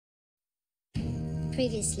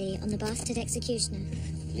Previously on The Bastard Executioner.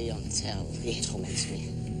 Leon Tell, he torments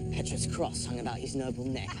me. Petra's cross hung about his noble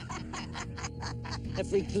neck.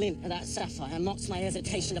 Every glint of that sapphire mocks my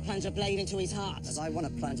hesitation to plunge a blade into his heart. As I want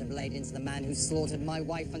to plunge a blade into the man who slaughtered my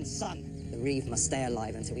wife and son. The Reeve must stay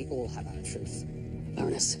alive until we all have our truth.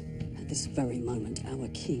 Baroness, at this very moment, our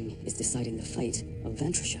king is deciding the fate of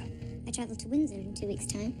Ventrisher. I travel to Windsor in 2 weeks'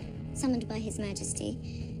 time, summoned by His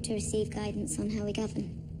Majesty to receive guidance on how we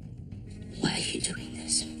govern. Why are you doing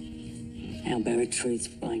this? Our buried truths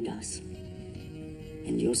bind us,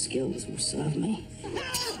 and your skills will serve me.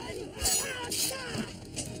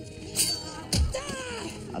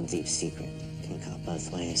 Our deep secret can cut both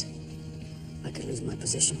ways. I could lose my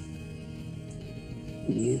position.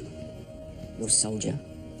 You, your soldier,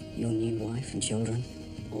 your new wife and children,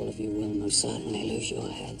 all of you will most certainly lose your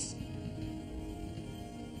heads.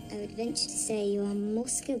 I would venture to say you are more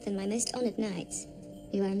skilled than my most honored knights.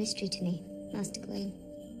 You are a mystery to me, Master Gawain.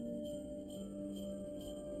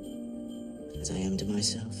 As I am to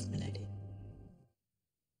myself, milady.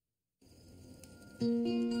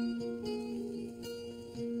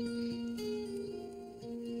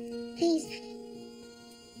 Please.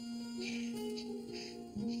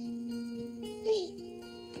 Please.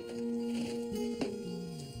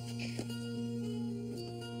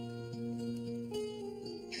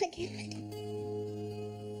 Again.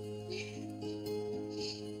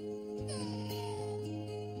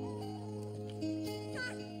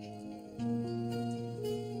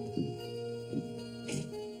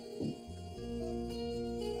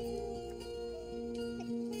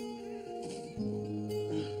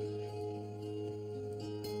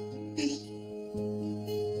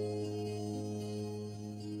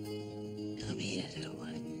 Come here, little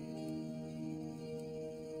one.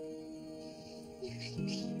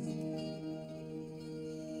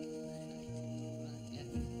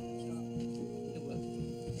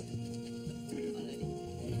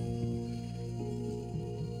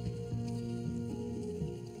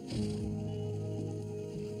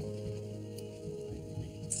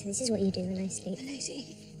 So this is what you do when I sleep.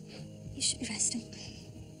 Lady, you should be resting.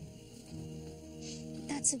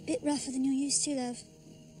 That's a bit rougher than you're used to, love.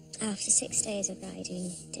 After 6 days of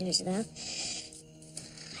riding dinners without,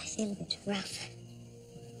 I feel a bit rough.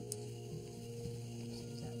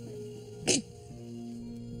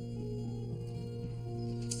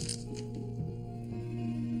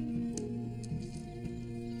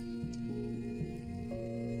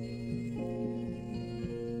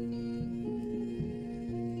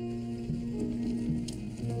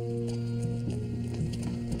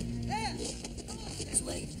 This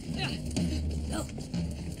way. Go.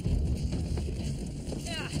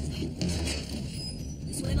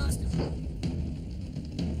 This way, master.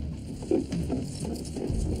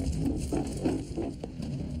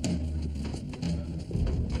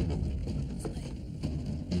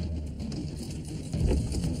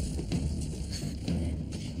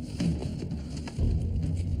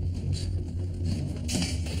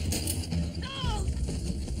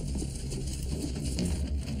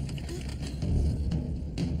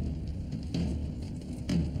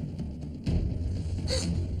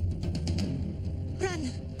 Run!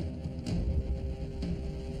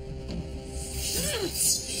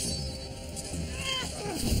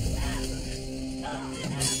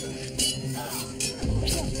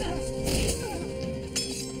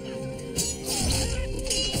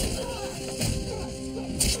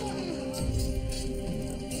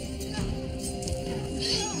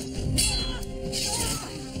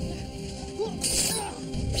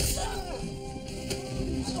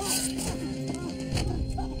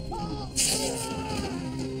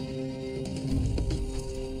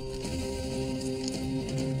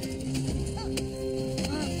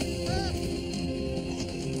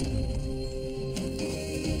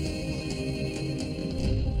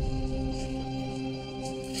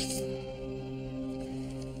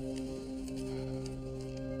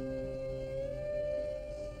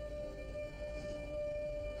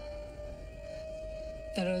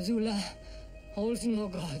 The Razula holds no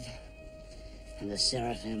God. And the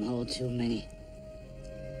Seraphim hold too many.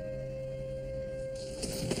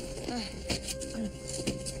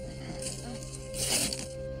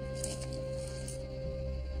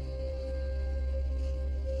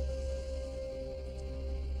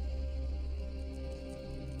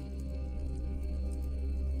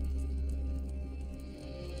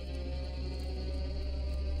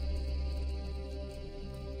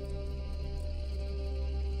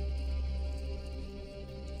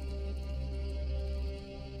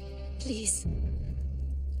 Please.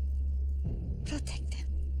 Protect them.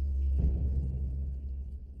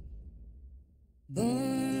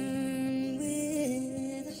 Born with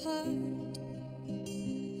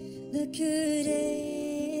could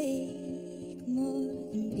ache more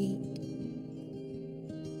than beat.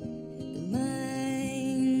 The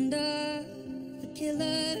mind of the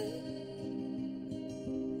killer,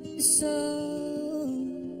 the soul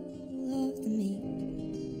of the meat.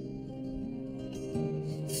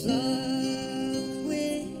 Flock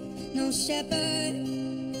with no shepherd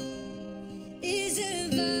is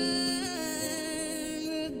a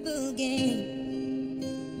vulnerable game.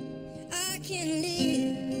 I can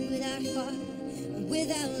live without heart,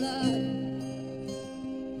 without love,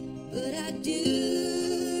 but I do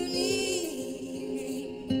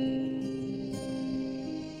need name.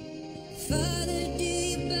 Father, do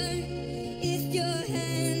you burn if your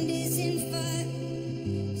hand is in fire?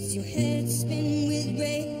 Does your head spin with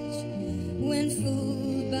rage when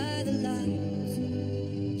fooled by the lies?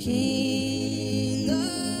 King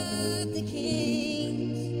of the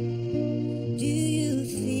kings, do you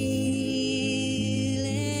feel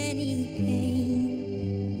any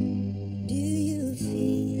pain? Do you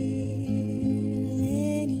feel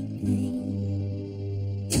any pain?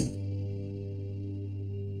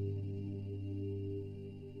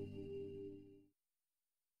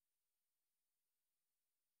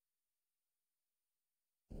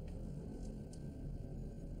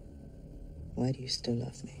 Why do you still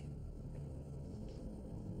love me?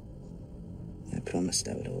 I promised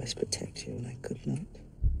I would always protect you, and I could not.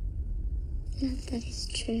 Love that is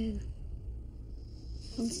true.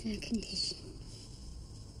 Also a condition.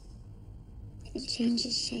 It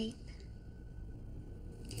changes shape,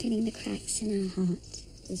 filling the cracks in our heart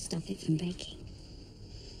to stop it from breaking.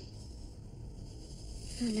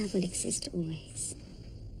 Our love will exist always,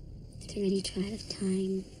 through any trial of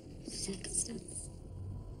time or circumstance.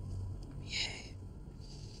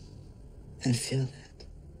 I feel that.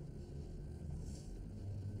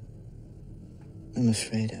 I'm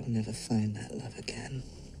afraid I'll never find that love again.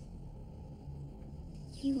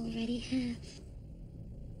 You already have.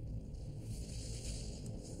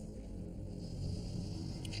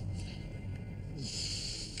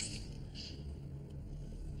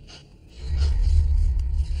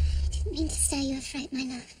 Didn't mean to stir you afraid, my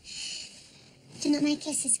love. Do not my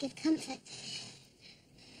kisses give comfort?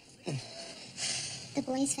 The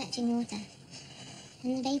boy's fetching water,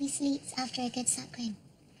 and the baby sleeps after a good suckling.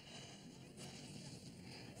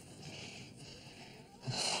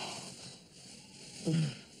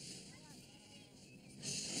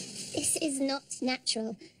 This is not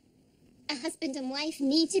natural. A husband and wife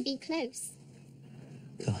need to be close.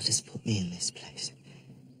 God has put me in this place.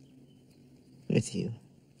 With you.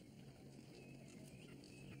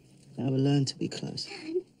 I will learn to be close.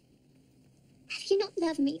 Have you not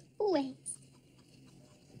loved me always?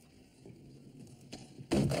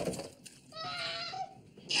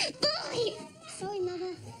 Boy! Sorry,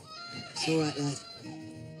 Mother. It's all right, lad.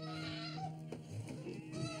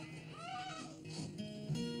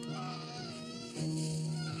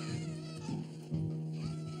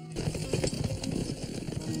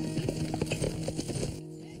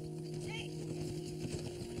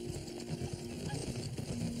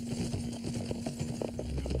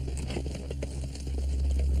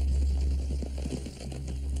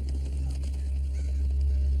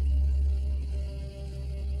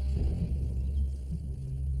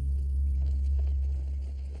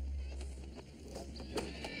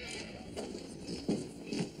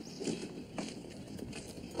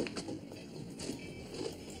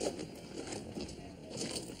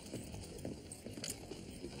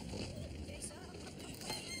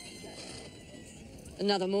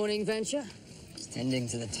 Another morning venture? Tending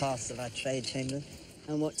to the tasks of our trade chamber.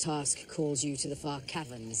 And what task calls you to the far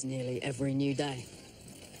caverns nearly every new day?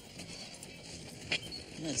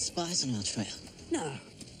 Yeah, spies on our trail. No.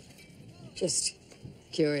 Just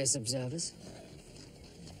curious observers.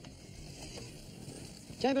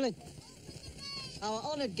 Chamberlain, our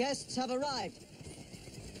honored guests have arrived.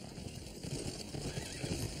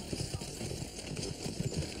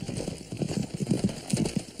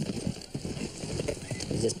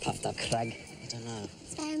 Is this puffed up crag? I don't know.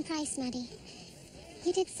 Baron Price, Maddie.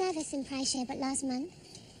 You did service in Priceshire but last month.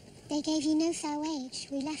 They gave you no fair wage.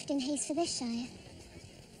 We left in haste for this shire.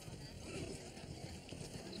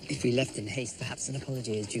 If we left in haste, perhaps an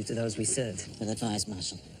apology is due to those we served. But advise,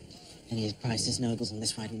 Marshal. Any of Price's nobles on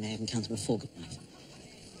this ride we may have encountered before good night.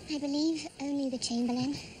 I believe only the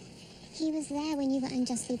Chamberlain. He was there when you were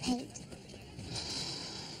unjustly paid.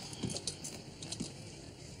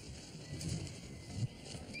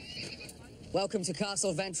 Welcome to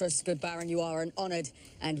Castle Ventress, good Baron. You are an honoured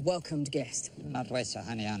and welcomed guest. Not waste your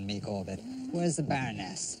honey on me, Corbett. Where's the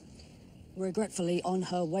Baroness? Regretfully on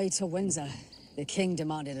her way to Windsor. The King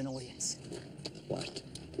demanded an audience. What?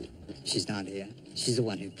 She's not here. She's the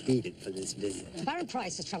one who pleaded for this visit. Baron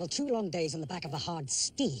Price has traveled 2 long days on the back of a hard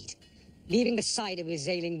steed, leaving the side of his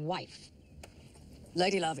ailing wife.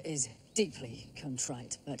 Lady Love is deeply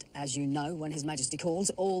contrite, but as you know, when His Majesty calls,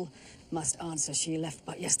 all must answer. She left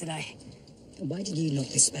but yesterday. Why did you not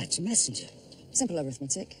dispatch a messenger? Simple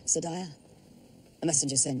arithmetic, Sir Dyer. A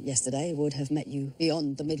messenger sent yesterday would have met you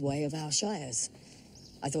beyond the midway of our shires.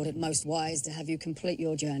 I thought it most wise to have you complete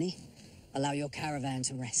your journey, allow your caravan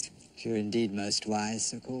to rest. You're indeed most wise,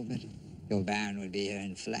 Sir Corbett. Your Baron would be here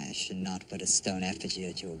in flesh and not put a stone effigy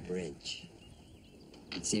at your bridge.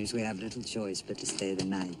 It seems we have little choice but to stay the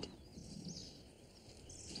night.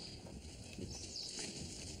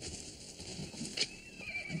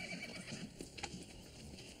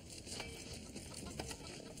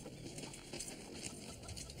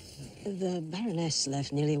 The Baroness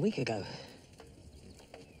left nearly a week ago.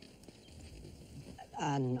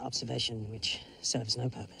 An observation which serves no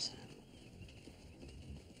purpose.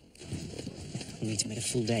 We need to make a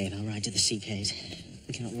full day of our ride to the sea caves.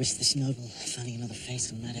 We cannot risk this noble finding another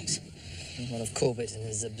face on Maddox. One of Corbett and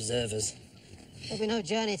his observers. There'll be no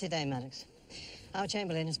journey today, Maddox. Our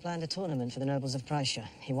Chamberlain has planned a tournament for the nobles of Prussia.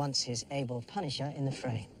 He wants his able Punisher in the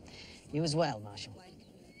fray. You as well, Marshal.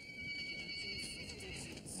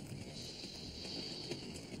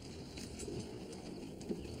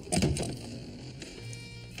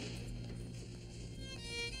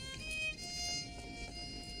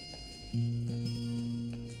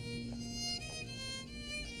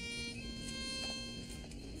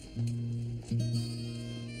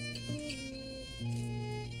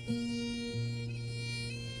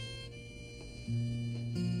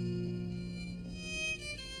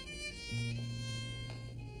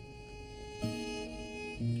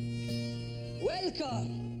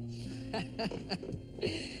 Welcome!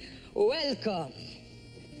 Welcome!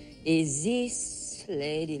 Is this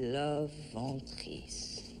Lady Love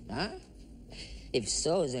Ventress? Huh? If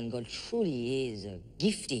so, then God truly is a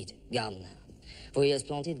gifted gardener, for he has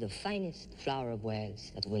planted the finest flower of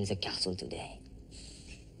Wales at Windsor Castle today.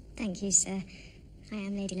 Thank you, sir. I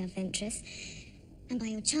am Lady Love Ventress, and by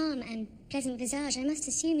your charm and pleasant visage, I must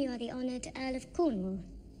assume you are the honoured Earl of Cornwall.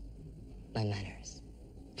 My manners.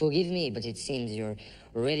 Forgive me, but it seems your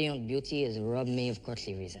radiant beauty has robbed me of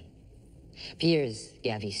courtly reason. Piers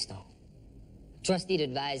Gaveston, trusted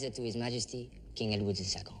advisor to His Majesty, King Edward II.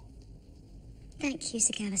 Thank you,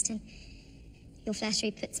 Sir Gaveston. Your flattery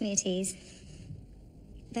puts me at ease.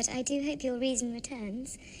 But I do hope your reason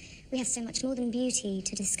returns. We have so much more than beauty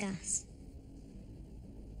to discuss.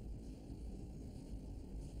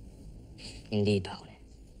 Indeed, Baroness.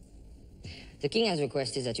 The King has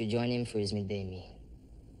requested that you join him for his midday meal.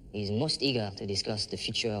 He is most eager to discuss the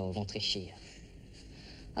future of Ventress.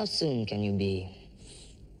 How soon can you be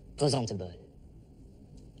presentable?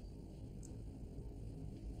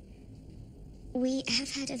 We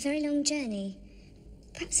have had a very long journey.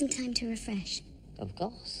 Perhaps some time to refresh. Of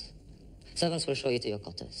course. Servants will show you to your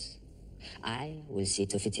quarters. I will see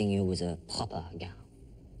to fitting you with a proper gown.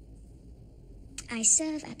 I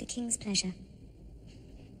serve at the King's pleasure.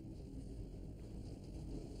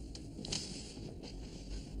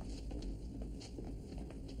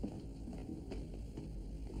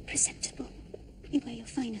 Presentable. You wear your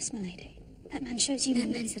finest, my lady. That man shows you... That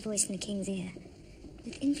man's the voice in the King's ear,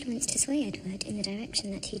 with influence to sway Edward in the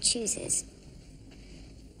direction that he chooses.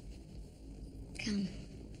 Come.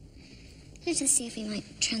 Let us see if we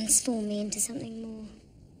might transform me into something more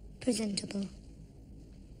presentable.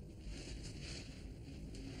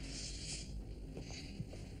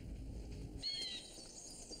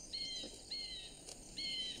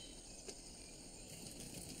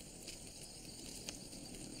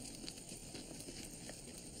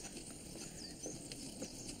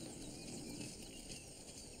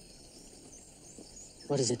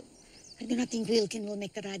 What is it? I do not think Wilkin will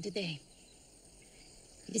make the ride today.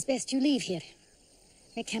 It is best you leave here.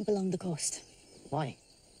 Make camp along the coast. Why?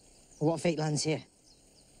 What fate lands here?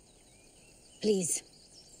 Please.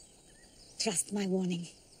 Trust my warning.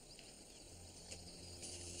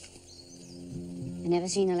 I've never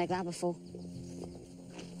seen her like that before.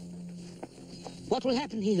 What will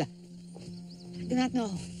happen, Hila? I do not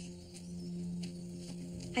know.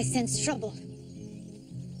 I sense trouble.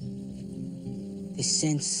 This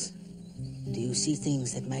sense, do you see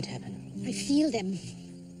things that might happen? I feel them.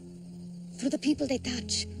 Through the people they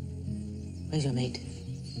touch. Where's your mate?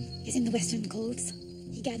 He's in the Western Coves.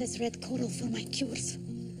 He gathers red coral for my cures.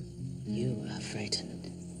 You are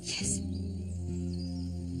frightened. Yes.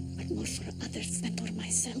 But more for others than for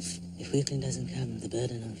myself. If Weakling doesn't come, the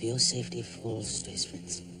burden of your safety falls to his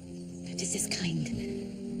friends. It is as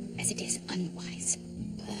kind as it is unwise.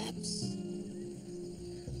 Perhaps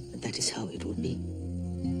That is how it would be.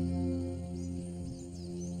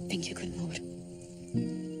 Thank you, good lord.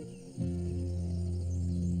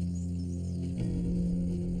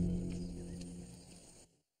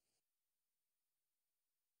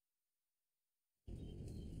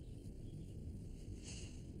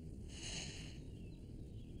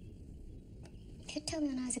 If you'd told me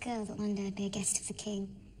when I was a girl that one day I'd be a guest of the king,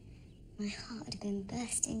 my heart would have been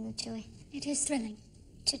bursting with joy. It is thrilling.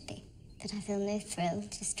 It should be, but I feel no thrill,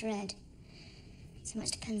 just dread. So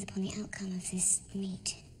much depends upon the outcome of this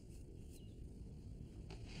meet.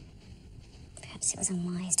 Perhaps it was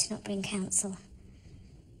unwise to not bring counsel.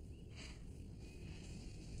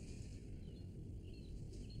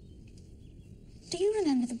 Do you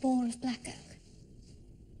remember the ball of Black Oak?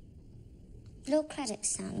 Lord Craddock's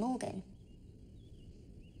son, Morgan.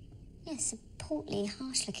 Yes, a portly,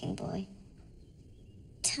 harsh-looking boy.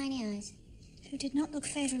 Tiny eyes. Who did not look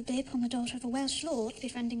favourably upon the daughter of a Welsh lord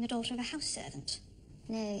befriending the daughter of a house servant.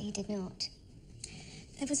 No, he did not.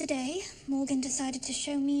 There was a day Morgan decided to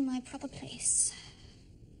show me my proper place.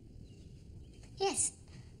 Yes,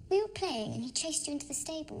 we were playing and he chased you into the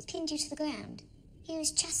stables, pinned you to the ground. He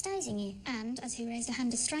was chastising you. And as he raised a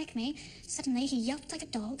hand to strike me, suddenly he yelped like a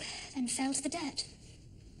dog, then fell to the dirt.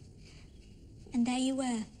 And there you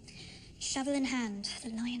were, shovel in hand, the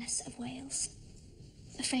Lioness of Wales.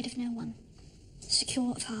 Afraid of no one,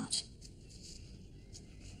 secure of heart.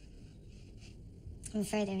 I'm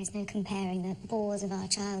afraid there is no comparing the bores of our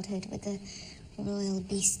childhood with the royal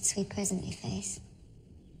beasts we presently face.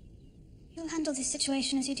 You'll handle this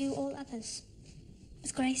situation as you do all others,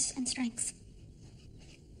 with grace and strength.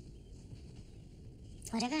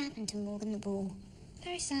 Whatever happened to Morgan the Bull?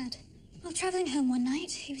 Very sad. While travelling home one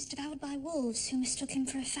night, he was devoured by wolves who mistook him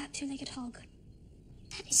for a fat two-legged hog.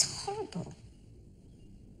 That is horrible.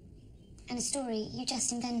 And a story you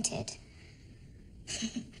just invented.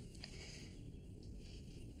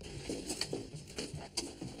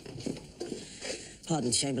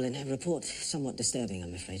 Pardon, Chamberlain. A report somewhat disturbing,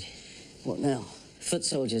 I'm afraid. What now? Foot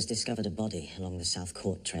soldiers discovered a body along the South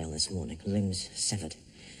Court trail this morning. Limbs severed.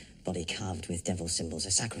 Body carved with devil symbols.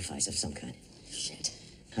 A sacrifice of some kind. Shit.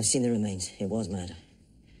 I've seen the remains. It was murder.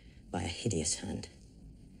 By a hideous hand.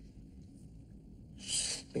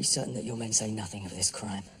 Be certain that your men say nothing of this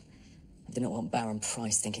crime. I do not want Baron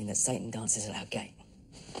Price thinking that Satan dances at our gate.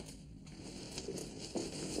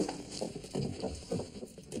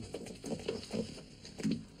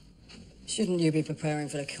 Shouldn't you be preparing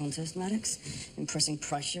for the contest, Maddox? Impressing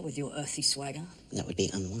Prussia with your earthy swagger? That would be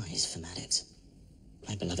unwise for Maddox.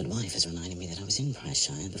 My beloved wife has reminded me that I was in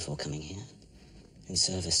Priceshire before coming here, in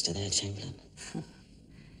service to their Chamberlain.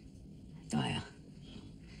 Dyer.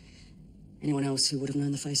 Anyone else who would have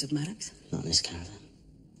known the face of Maddox? Not in this caravan.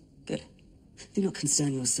 Good. Do not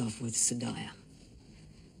concern yourself with Sir Dyer.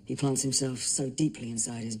 He plants himself so deeply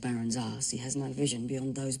inside his baron's arse, he has no vision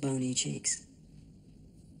beyond those bony cheeks.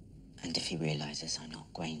 And if he realizes I'm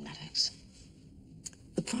not Gwaine Maddox?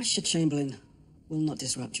 The Prussia Chamberlain will not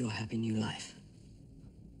disrupt your happy new life.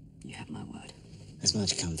 You have my word. As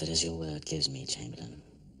much comfort as your word gives me, Chamberlain.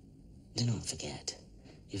 Do not forget,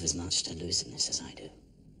 you've as much to lose in this as I do.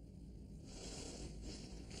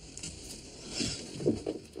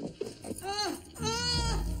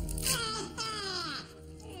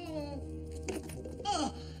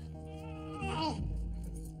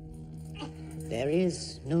 There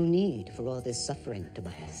is no need for all this suffering,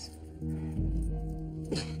 Tobias.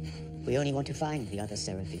 We only want to find the other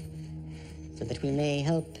seraphim, so that we may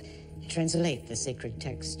help translate the sacred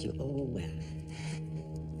text you all well.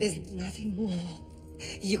 There's nothing more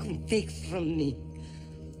you can take from me,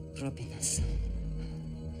 Robinus.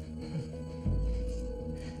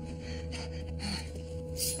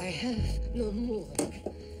 I have no more.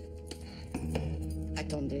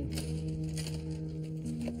 Attendez.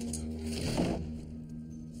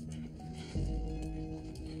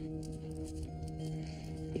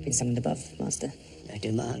 You've been summoned above, Master. I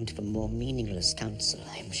demand for more meaningless counsel,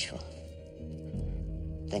 I am sure.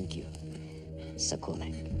 Thank you, Sir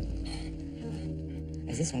Cormac.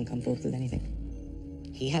 Has this one come forth with anything?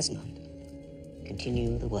 He has not.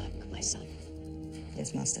 Continue the work, my son.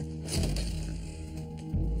 Yes, Master.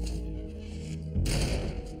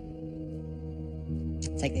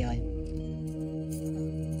 Take the eye.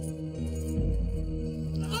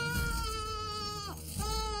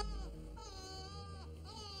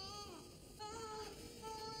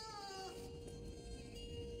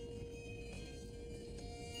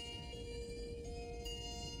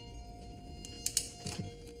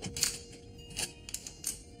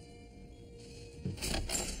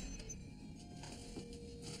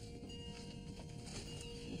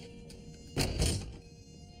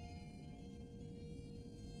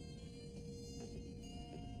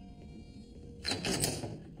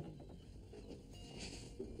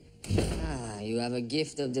 Ah, you have a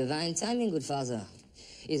gift of divine timing, good father.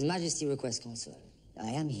 His Majesty requests counsel. I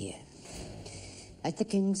am here, at the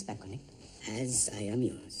king's beckoning, as I am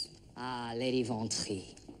yours. Ah, Lady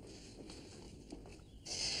Ventry.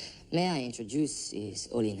 May I introduce His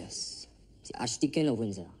Holiness, the Archdeacon of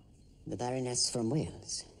Windsor. The Baroness from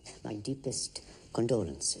Wales. My deepest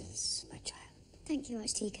condolences, my child. Thank you,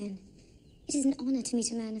 Archdeacon. It is an honor to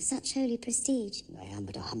meet a man of such holy prestige. I am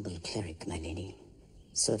but a humble cleric, my lady.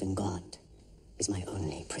 Serving God is my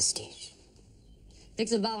only prestige. Take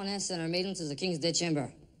the Baroness and her maiden to the King's Dead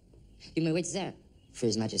Chamber. You may wait there for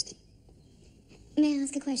His Majesty. May I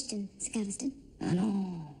ask a question, Sir Gaveston? Ah,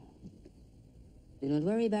 no. Do not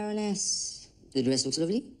worry, Baroness. The dress looks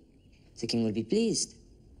lovely. The King will be pleased.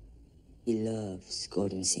 He loves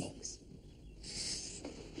golden things.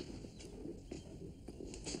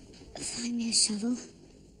 Find me a shovel.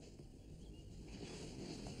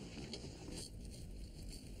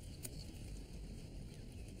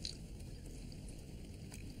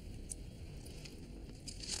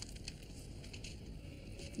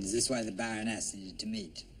 Is this why the Baroness needed to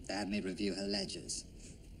meet? To have me review her ledgers?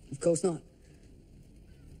 Of course not.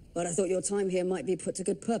 But I thought your time here might be put to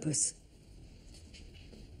good purpose.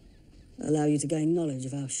 Allow you to gain knowledge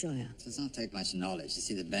of our Shire. It does not take much knowledge to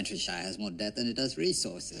see that Ventryshire has more debt than it does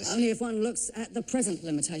resources. Only if one looks at the present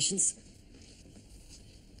limitations.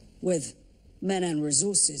 With men and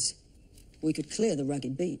resources, we could clear the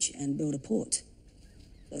rugged beach and build a port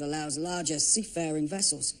that allows larger seafaring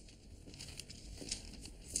vessels.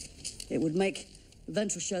 It would make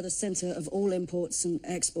Ventryshire the centre of all imports and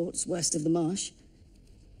exports west of the marsh.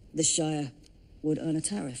 The Shire would earn a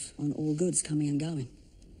tariff on all goods coming and going.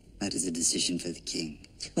 That is a decision for the king.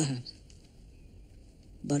 Perhaps.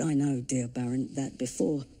 But I know, dear Baron, that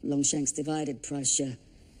before Longshanks divided Priceshire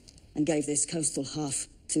and gave this coastal half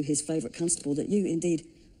to his favourite constable, that you indeed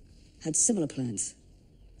had similar plans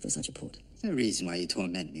for such a port. There's no reason why you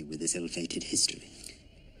torment me with this ill-fated history.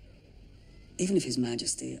 Even if His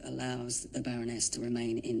Majesty allows the Baroness to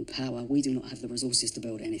remain in power, we do not have the resources to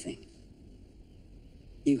build anything.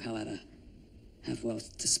 You, however, have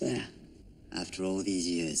wealth to spare. After all these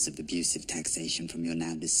years of abusive taxation from your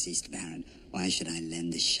now deceased Baron, why should I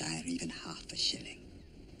lend the Shire even half a shilling?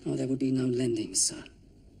 Oh, there would be no lending, sir.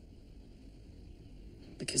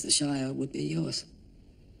 Because the Shire would be yours.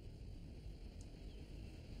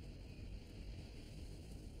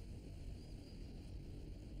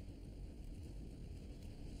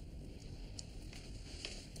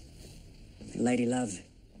 Lady Love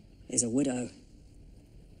is a widow,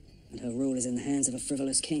 and her rule is in the hands of a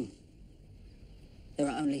frivolous king. There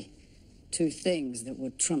are only two things that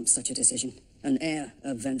would trump such a decision: an heir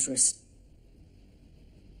of Ventress,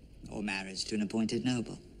 or marriage to an appointed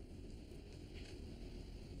noble.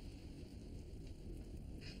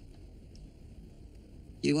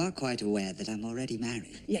 You are quite aware that I'm already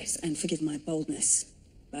married. Yes, and forgive my boldness,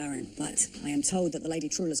 Baron, but I am told that the Lady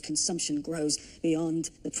Trula's consumption grows beyond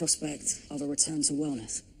the prospect of a return to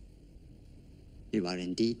wellness. You are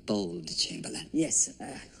indeed bold, Chamberlain. Yes,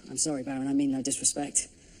 I'm sorry, Baron, I mean no disrespect.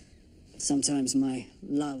 Sometimes my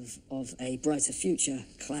love of a brighter future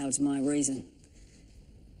clouds my reason.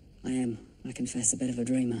 I am, I confess, a bit of a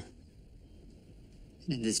dreamer.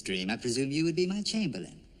 In this dream, I presume you would be my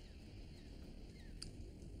Chamberlain.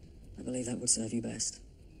 I believe that would serve you best.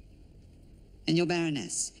 And your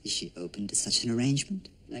Baroness, is she open to such an arrangement?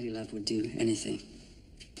 Lady Love would do anything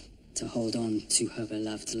to hold on to her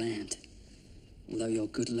beloved land. Although your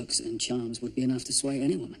good looks and charms would be enough to sway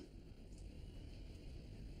any woman.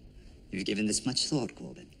 You've given this much thought,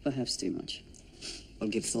 Corbin? Perhaps too much. Well,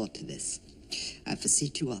 give thought to this. I foresee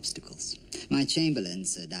two obstacles. My Chamberlain,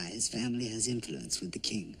 Sir Dyer's family has influence with the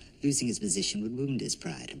king. Losing his position would wound his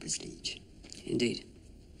pride and prestige. Indeed.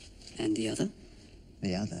 And the other?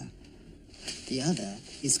 The other? The other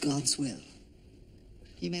is God's will.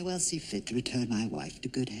 He may well see fit to return my wife to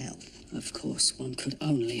good health. Of course, one could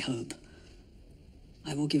only hope.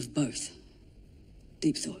 I will give both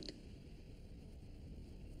deep thought.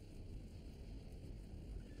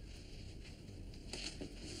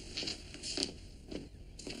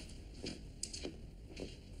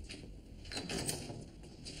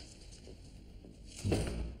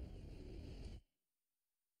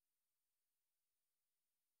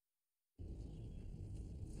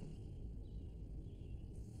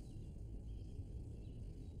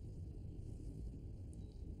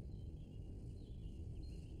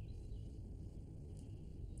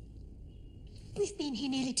 We've been here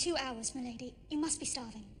nearly 2 hours, my lady. You must be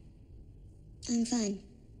starving. I'm fine.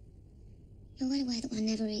 You're well aware that one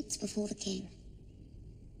never eats before the king.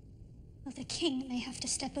 Well, the king may have to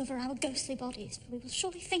step over our ghostly bodies, for we will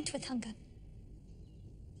surely faint with hunger.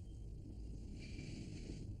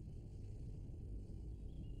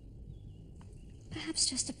 Perhaps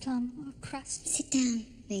just a plum or a crust. Sit down,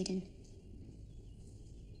 maiden.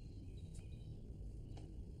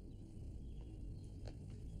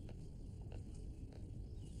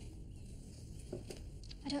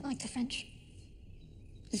 I don't like the French.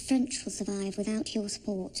 The French will survive without your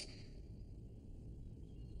support.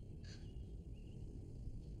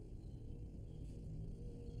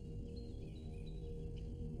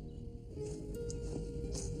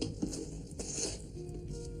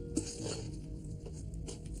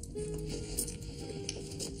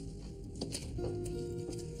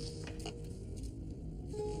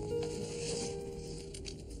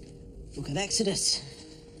 Book of Exodus.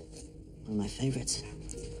 One of my favorites.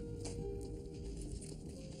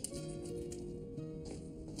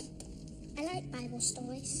 I like Bible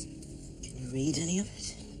stories. Can you read any of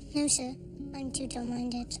it? No, sir. I'm too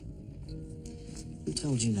dull-minded. Who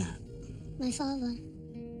told you that? My father.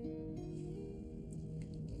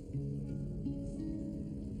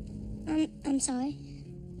 I'm sorry.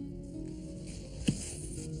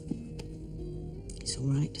 It's all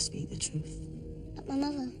right to speak the truth. But my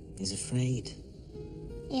mother. Is afraid.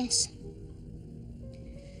 Yes.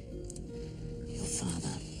 Your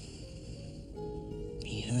father.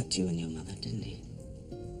 He hurt you and your mother, didn't he?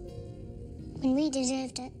 When we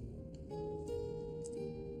deserved it.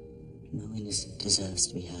 No innocent deserves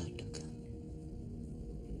to be hurt, Luca.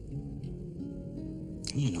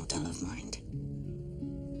 And you're not dull of mind.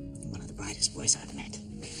 You're one of the brightest boys I've met.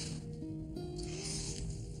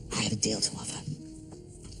 I have a deal to offer.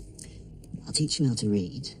 I'll teach you how to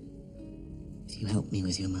read if you help me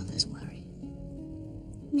with your mother's worry.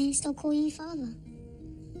 May I still call you father?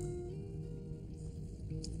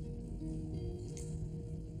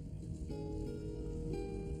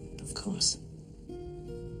 Of course.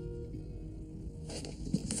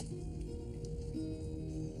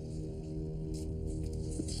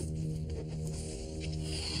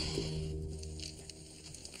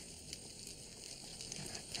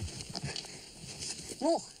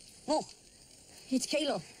 More! It's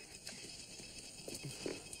Kalo.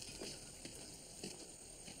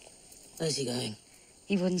 Where's he going?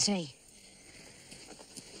 He wouldn't say.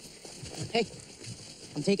 Hey,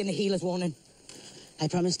 I'm taking the healer's warning. I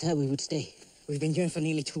promised her we would stay. We've been here for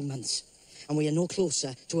nearly 2 months, and we are no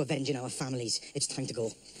closer to avenging our families. It's time to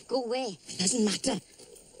go. Go away. It doesn't matter.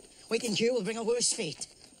 Waiting here will bring a worse fate.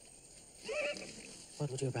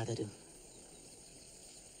 What would your brother do?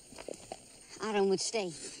 Aaron would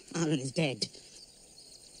stay. Aaron is dead.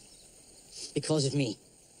 Because of me.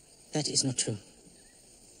 That is not true.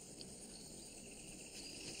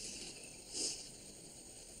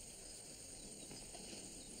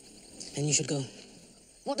 Then you should go.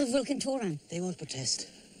 What of Wilk and Toran? They won't protest.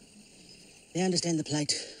 They understand the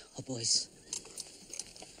plight of boys.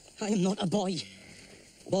 I am not a boy.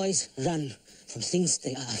 Boys run from things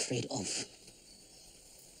they are afraid of.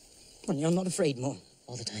 And you're not afraid, Mo.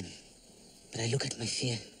 All the time. But I look at my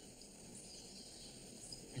fear.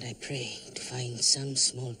 And I pray to find some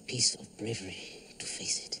small piece of bravery to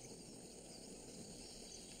face it.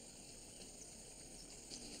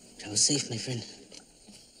 Travel safe, my friend.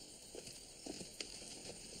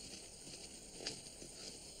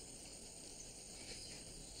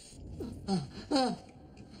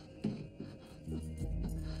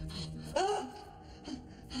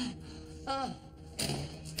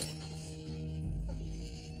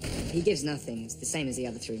 He gives nothing. It's the same as the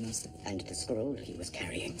other three, Master. And the scroll he was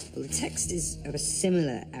carrying. Well, the text is of a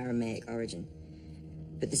similar Aramaic origin,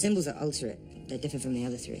 but the symbols that alter it, they're different from the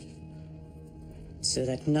other three. So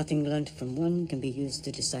that nothing learnt from one can be used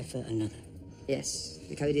to decipher another. Yes,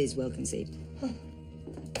 the code is well conceived.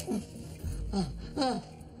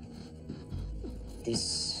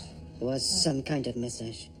 This was some kind of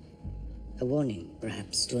message. A warning,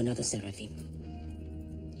 perhaps, to another Seraphim.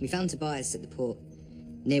 We found Tobias at the port,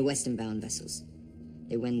 near western-bound vessels.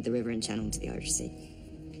 They wend the river and channel to the Irish Sea.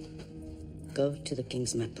 Go to the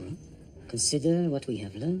King's map room, consider what we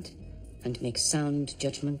have learned, and make sound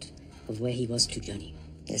judgment of where he was to journey.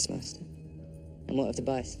 Yes, Master. And what of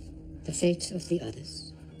Tobias? The fate of the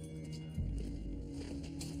others.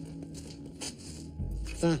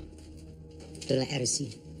 Va de la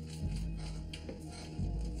RSI.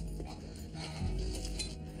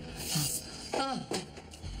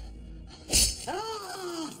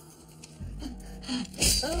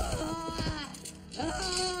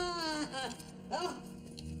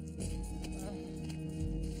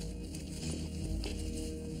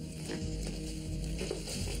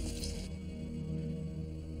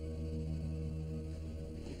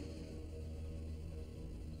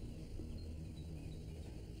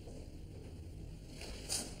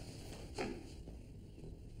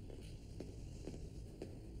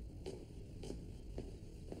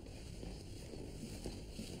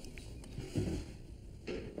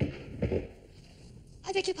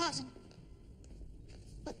 I beg your pardon.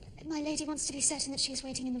 But my lady wants to be certain that she is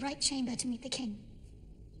waiting in the right chamber to meet the king.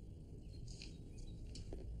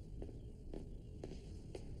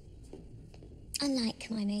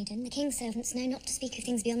 Unlike my maiden, the king's servants know not to speak of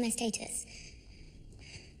things beyond their status.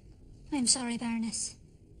 I'm sorry, Baroness.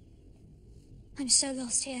 I'm so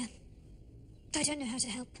lost here. I don't know how to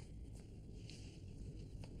help.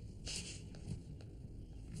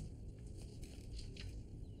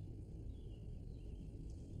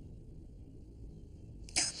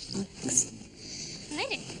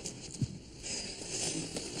 Lady.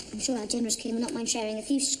 I'm sure our generous king will not mind sharing a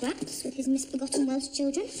few scraps with his misbegotten Welsh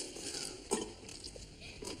children.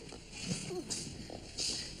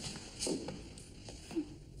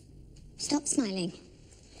 Stop smiling.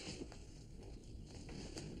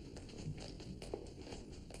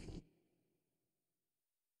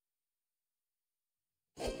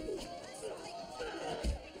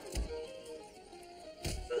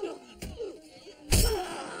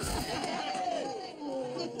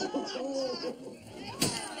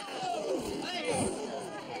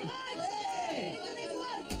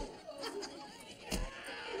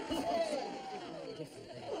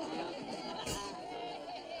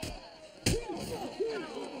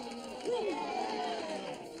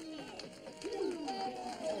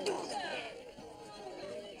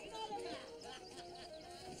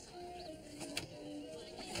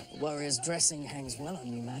 Warrior's dressing hangs well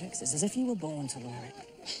on you, Maddox. It's as if you were born to wear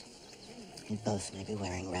it. You both may be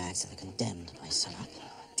wearing rags that are condemned by sunup.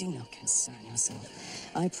 Do not concern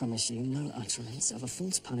yourself. I promise you no utterance of a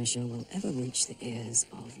false punisher will ever reach the ears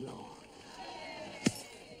of law.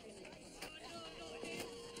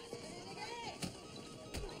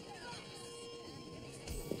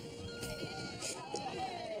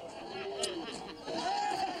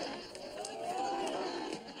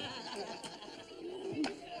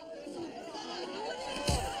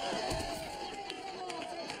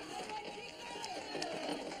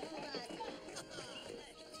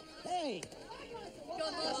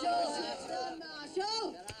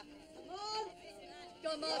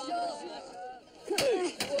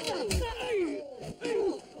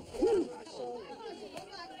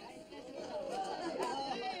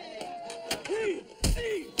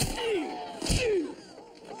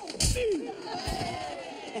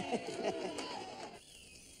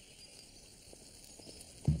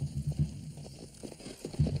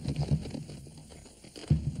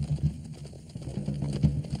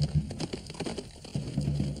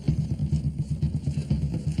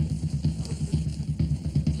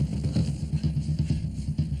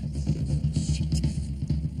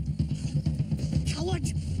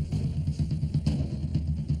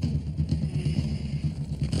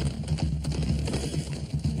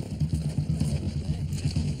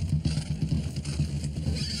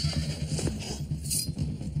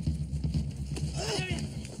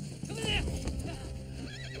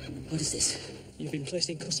 What is this? You've been placed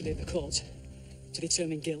in custody at the court to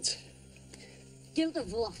determine guilt. Guilt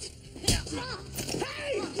of what?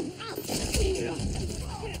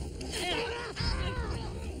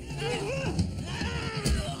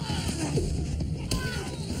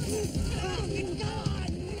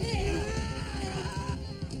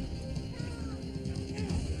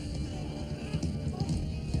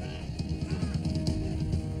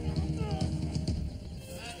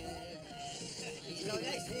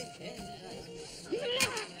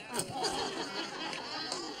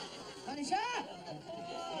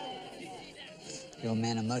 Your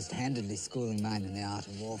men are most handedly schooling mine in the art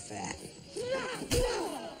of warfare.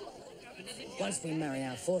 Once we marry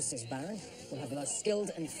our forces, Baron, we'll have the most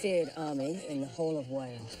skilled and feared army in the whole of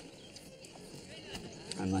Wales.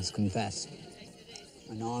 I must confess,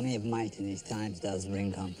 an army of might in these times does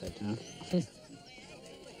bring comfort, huh? You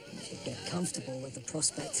should get comfortable with the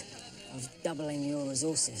prospect of doubling your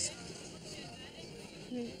resources.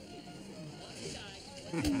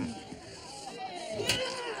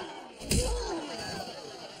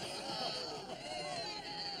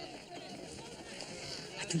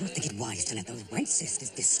 I do not think it wise to let those bright sisters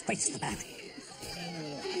disgrace the Baron.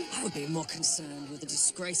 I would be more concerned with the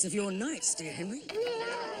disgrace of your knights, dear Henry.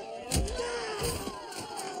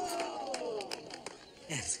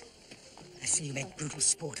 Yes. I see you make brutal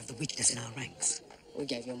sport of the weakness in our ranks. We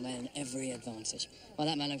gave your men every advantage. Well,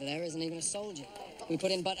 that man over there isn't even a soldier. We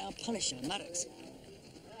put in but our punisher, Maddox.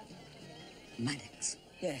 Maddox?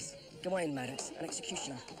 Yes. Gawain Maddox, an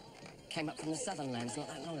executioner. Came up from the southern lands not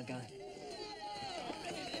that long ago.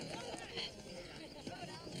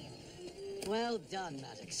 Well done,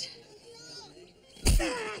 Maddox.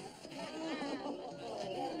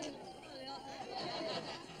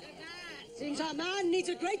 Seems our man needs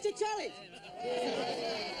a greater challenge.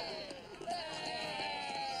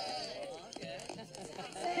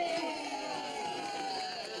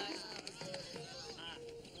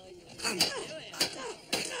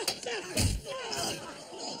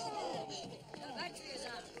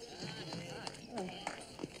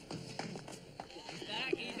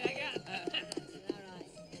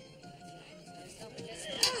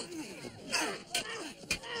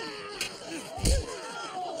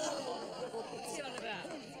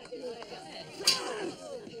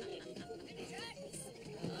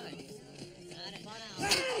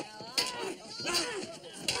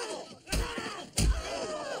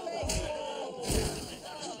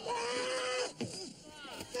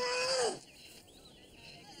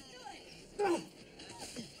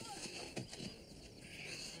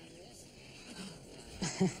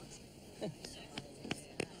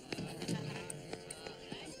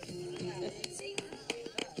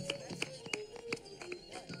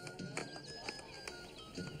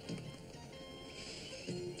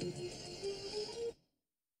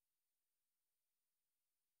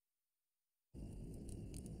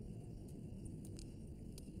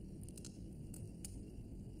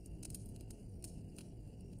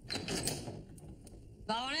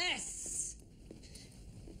 Baroness!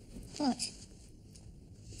 What?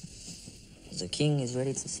 The king is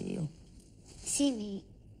ready to see you. See me?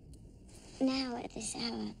 Now at this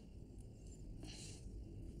hour?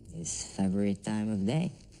 His favorite time of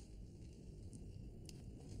day.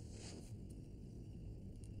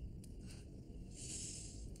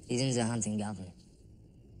 He's in the hunting garden.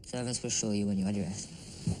 Servants will show you when you are dressed.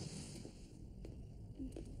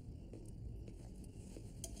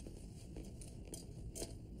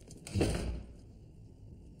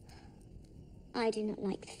 I do not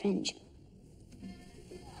like the French.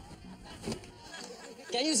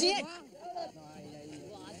 Can you see it?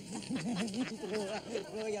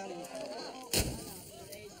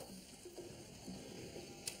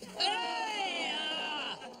 Hey!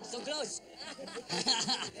 So close!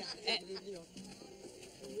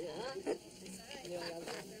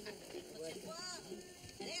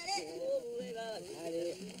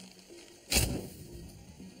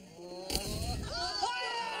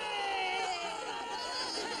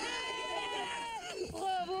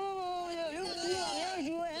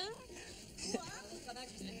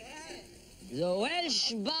 The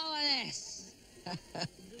Welsh Baroness.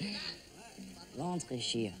 Rentrez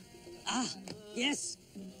here. Ah, yes.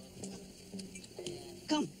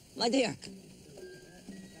 Come, my dear.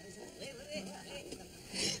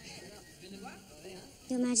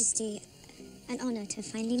 Your Majesty, an honor to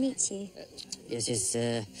finally meet you. Yes.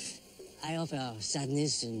 I offer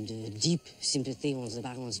sadness and deep sympathy on the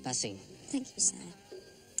Baron's passing. Thank you, sir.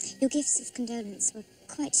 Your gifts of condolence were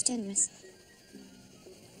quite generous.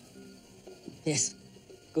 Yes,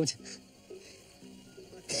 good.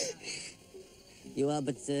 You are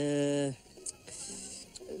but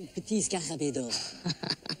petit scarabée d'or.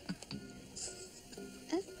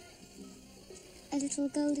 Oh, a little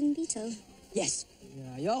golden beetle. Yes.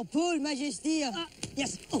 Your poor Majesty.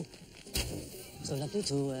 Yes. Oh, so lovely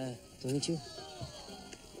to meet you.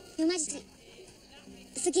 Your Majesty,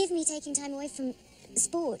 forgive me taking time away from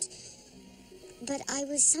sport, but I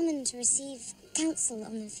was summoned to receive counsel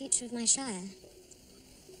on the future of my shire.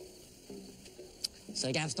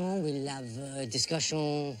 Sir Gaston will have a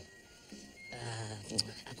discussion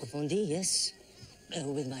approfondie, yes,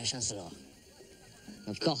 with my Chancellor.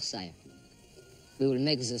 Of course, sire. We will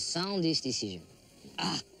make the soundest decision.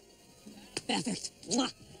 Ah, perfect.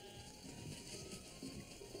 Mwah.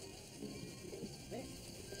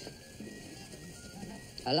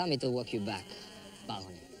 Allow me to walk you back,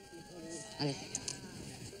 Baron. Allez.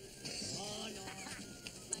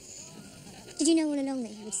 Did you know all along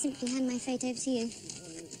that he would simply hand my fate over to you?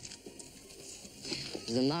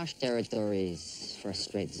 The marsh territories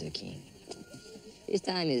frustrate the king. His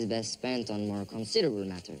time is best spent on more considerable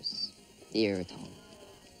matters, here at home.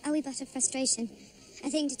 Are we but a frustration?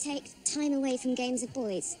 A thing to take time away from games of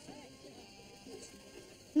boys?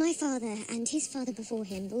 My father and his father before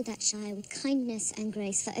him ruled that shire with kindness and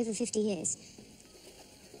grace for over 50 years.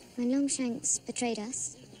 When Longshanks betrayed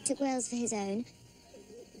us, took Wales for his own,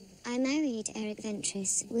 I married Eric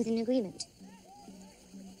Ventris with an agreement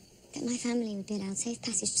that my family would be allowed safe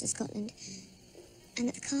passage to Scotland and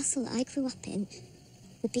that the castle I grew up in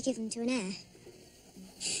would be given to an heir.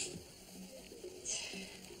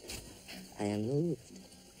 I am moved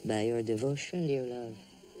by your devotion, dear love.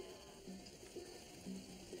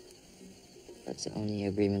 That's the only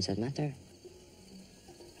agreements that matter,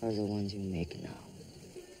 are the ones you make now.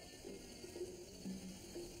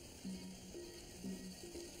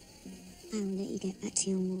 I will let you get back to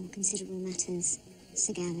your more considerable matters,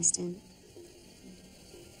 Sir Gaveston.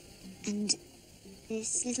 And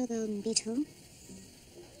this little golden beetle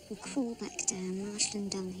will crawl back down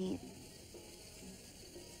marshland dung here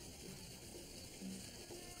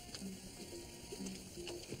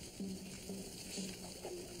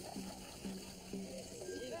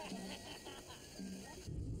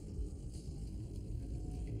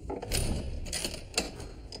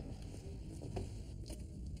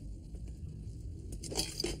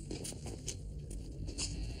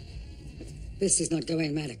This is not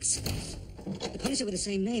Gawain Maddox. The Punisher with the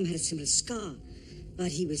same name had a similar scar,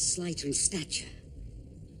 but he was slighter in stature.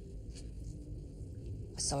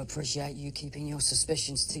 I so appreciate you keeping your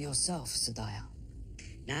suspicions to yourself, Sadaya.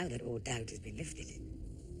 Now that all doubt has been lifted,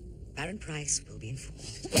 Baron Price will be informed.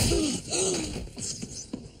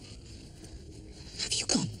 Have you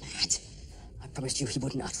gone mad? I promised you he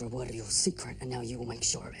wouldn't utter a word of your secret, and now you will make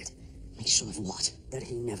sure of it. Make sure of what? That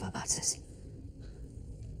he never utters.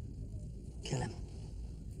 Kill him.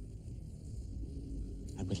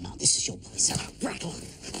 I will not. This is your poison. Rattle!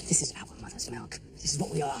 This is our mother's milk. This is what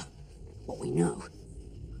we are. What we know.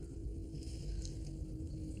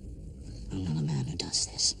 I'm not a man who does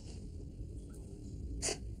this.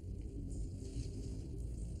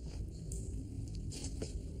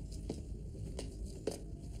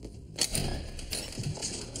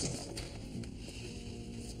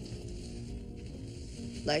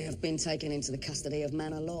 They have been taken into the custody of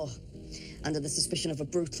Manor Law under the suspicion of a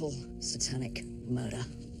brutal, satanic murder.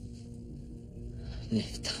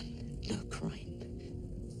 They've done no crime.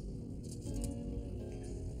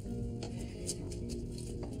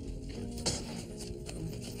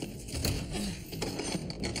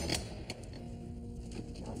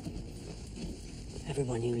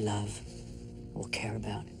 Everyone you love or care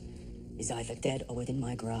about is either dead or within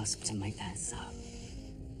my grasp to make that so.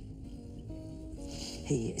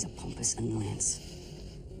 He is a pompous annoyance.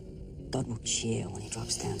 God will cheer when he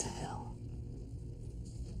drops down to hell.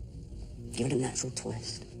 Give it a natural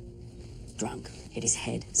twist. Drunk, hit his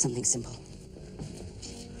head, something simple.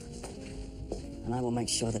 And I will make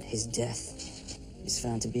sure that his death is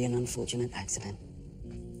found to be an unfortunate accident.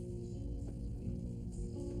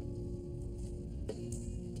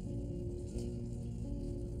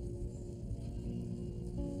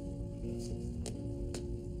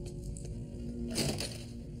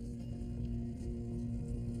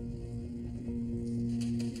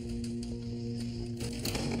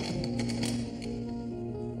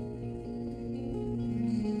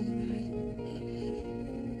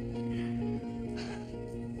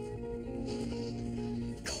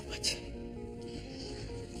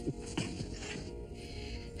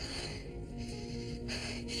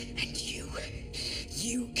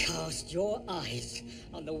 Your eyes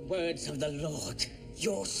on the words of the Lord.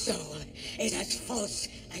 Your soul is as false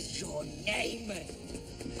as your name.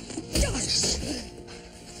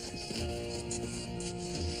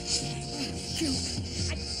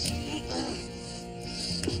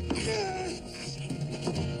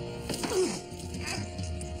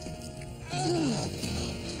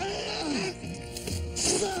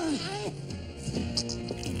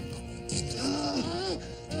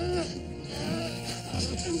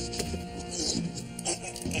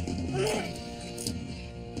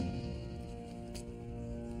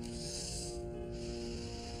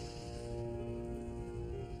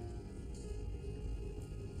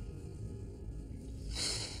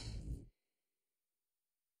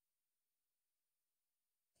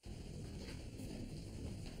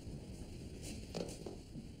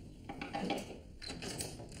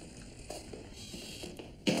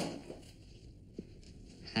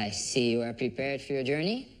 I see you are prepared for your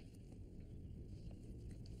journey.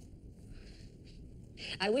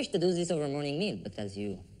 I wish to do this over morning meal, but as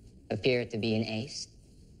you appear to be in haste,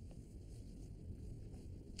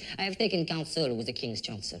 I have taken counsel with the King's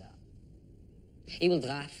Chancellor. He will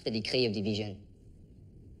draft the decree of division.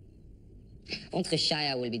 Entre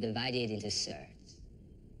Shire will be divided into thirds.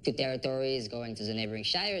 2 territories going to the neighboring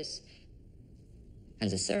shires, and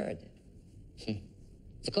the third,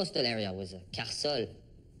 the coastal area with the Carsol,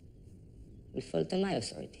 will fall to my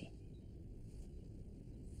authority.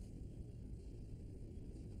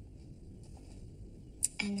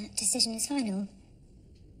 And that decision is final?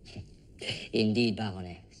 Indeed,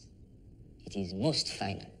 Baroness. It is most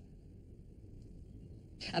final.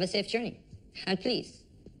 Have a safe journey. And please,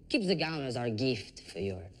 keep the gown as our gift for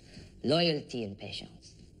your loyalty and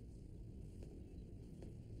patience.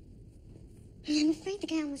 I'm afraid the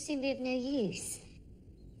gown will soon be of no use.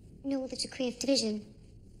 Nor the decree of division.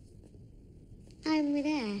 I'm with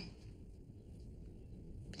heir.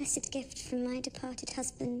 Blessed gift from my departed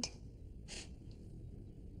husband.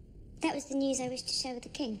 That was the news I wished to share with the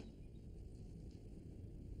king.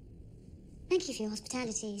 Thank you for your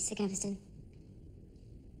hospitality, Sir Gaveston.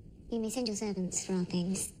 You may send your servants for our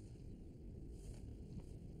things.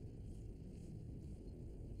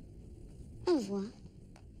 Au revoir.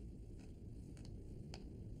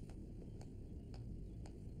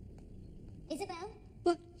 Isabel?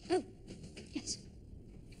 What? Oh, yes.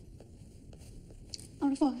 Au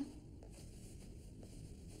revoir.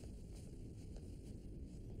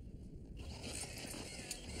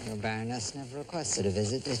 Your Baroness never requested a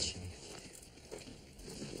visit, did she?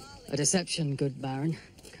 A deception, good Baron,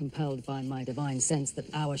 compelled by my divine sense that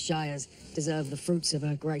our shires deserve the fruits of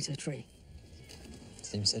her greater tree.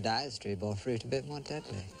 Seems Sir Dyer's tree bore fruit a bit more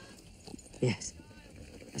deadly. Yes.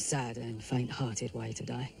 A sad and faint-hearted way to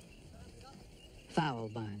die. Foul,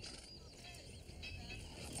 Baron.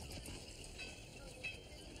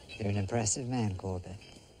 You're an impressive man, Corbett.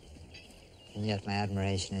 And yet my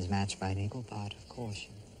admiration is matched by an equal part of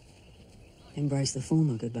caution. Embrace the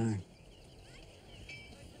former, good Baron.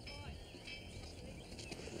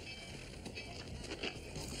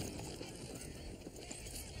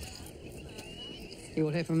 You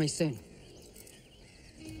will hear from me soon.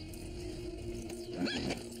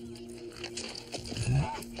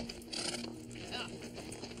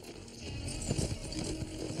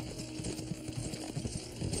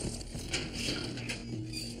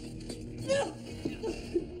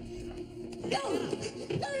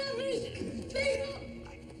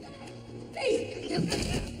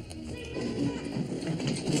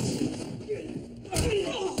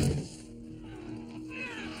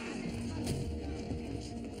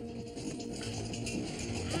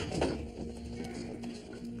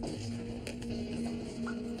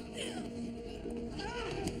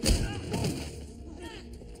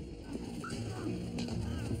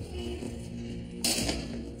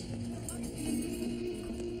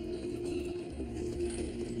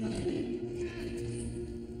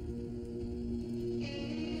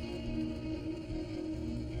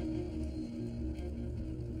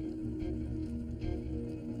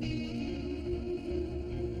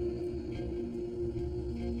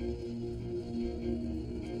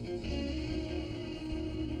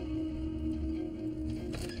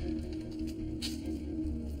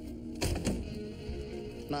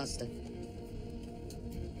 Master,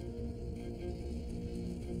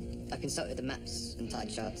 I consulted the maps and tide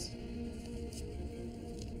charts.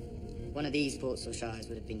 One of these ports or shires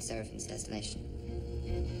would have been Seraphine's destination.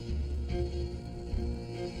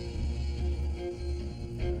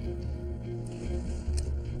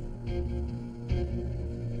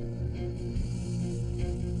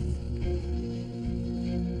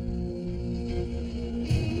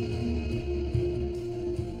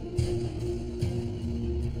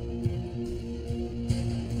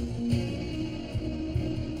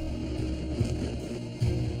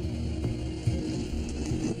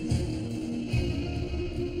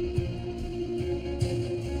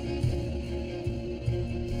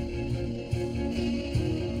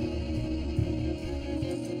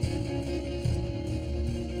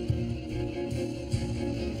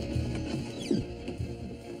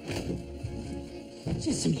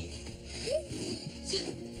 Sesame.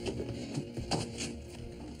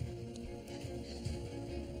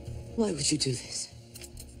 Why would you do this?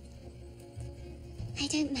 I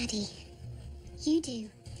don't, Maddie. You do.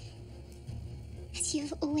 As you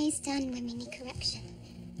have always done when we need correction.